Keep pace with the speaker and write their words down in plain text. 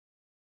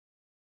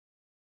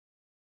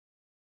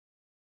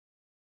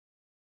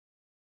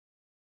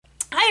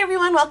Hi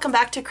everyone, welcome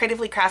back to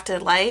Creatively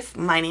Crafted Life.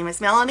 My name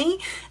is Melanie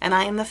and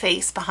I am the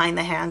face behind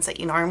the hands that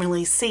you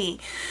normally see.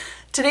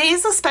 Today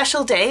is a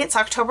special day. It's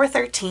October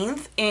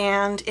 13th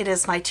and it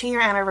is my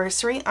 2-year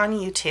anniversary on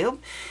YouTube.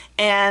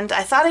 And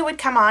I thought I would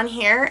come on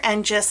here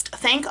and just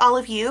thank all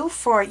of you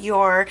for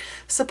your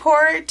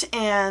support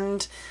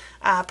and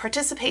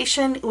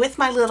participation with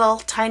my little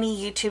tiny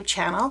YouTube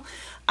channel.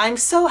 I'm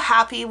so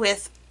happy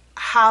with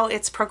how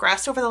it's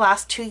progressed over the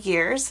last 2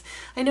 years.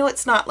 I know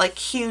it's not like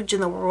huge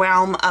in the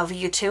realm of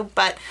YouTube,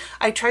 but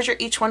I treasure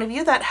each one of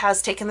you that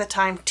has taken the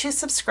time to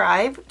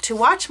subscribe, to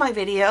watch my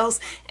videos,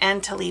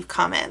 and to leave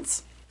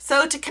comments.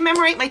 So to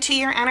commemorate my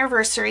 2-year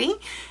anniversary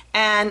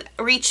and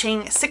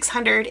reaching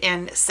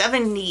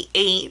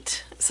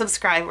 678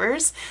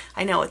 subscribers,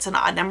 I know it's an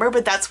odd number,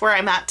 but that's where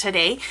I'm at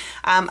today.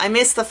 I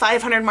missed the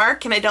 500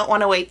 mark and I don't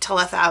want to wait till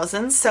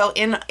 1,000. So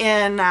in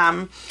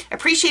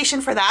appreciation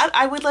for that,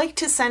 I would like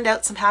to send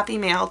out some happy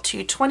mail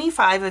to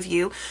 25 of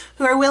you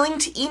who are willing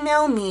to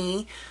email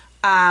me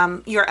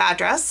your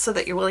address, so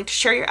that you're willing to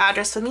share your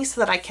address with me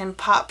so that I can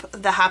pop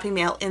the happy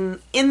mail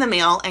in the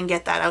mail and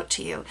get that out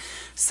to you.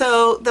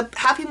 So the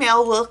happy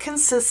mail will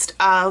consist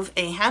of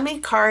a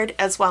handmade card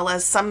as well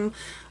as some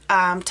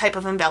type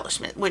of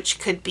embellishment, which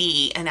could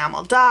be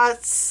enamel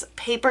dots,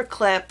 paper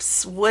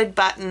clips, wood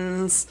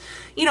buttons,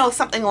 you know,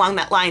 something along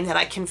that line that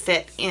I can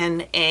fit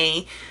in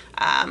an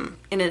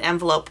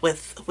envelope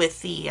with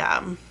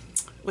the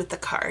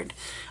card.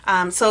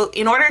 So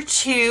in order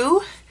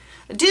to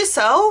do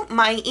so,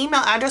 my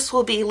email address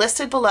will be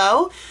listed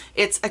below.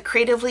 It's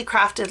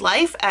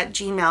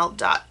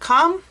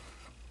acreativelycraftedlife@gmail.com.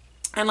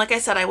 And like I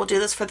said, I will do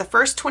this for the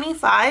first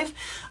 25.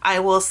 I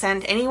will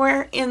send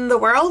anywhere in the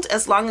world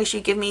as long as you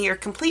give me your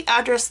complete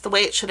address the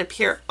way it should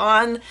appear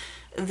on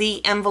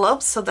the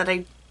envelope, so that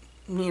I,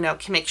 you know,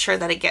 can make sure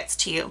that it gets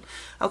to you.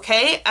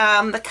 Okay,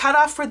 the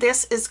cutoff for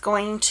this is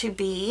going to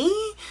be,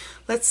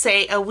 let's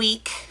say, a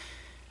week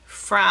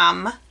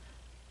from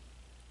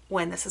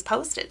when this is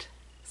posted.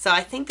 So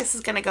I think this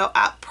is going to go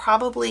up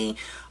probably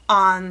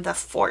on the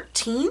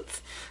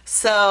 14th.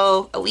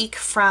 So a week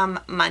from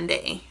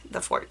Monday, the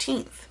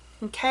 14th.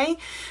 Okay.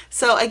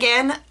 So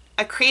again,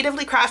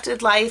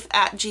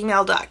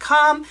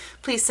 acreativelycraftedlife@gmail.com.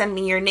 Please send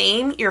me your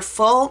name, your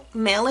full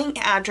mailing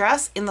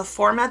address in the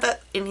format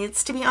that it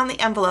needs to be on the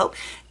envelope.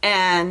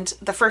 And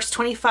the first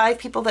 25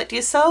 people that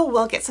do so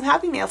will get some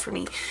happy mail from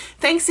me.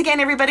 Thanks again,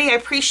 everybody. I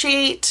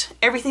appreciate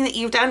everything that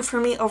you've done for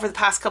me over the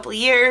past couple of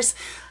years.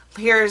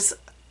 Here's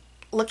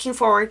looking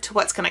forward to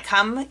what's going to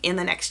come in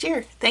the next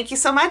year. Thank you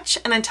so much,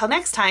 and until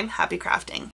next time, happy crafting.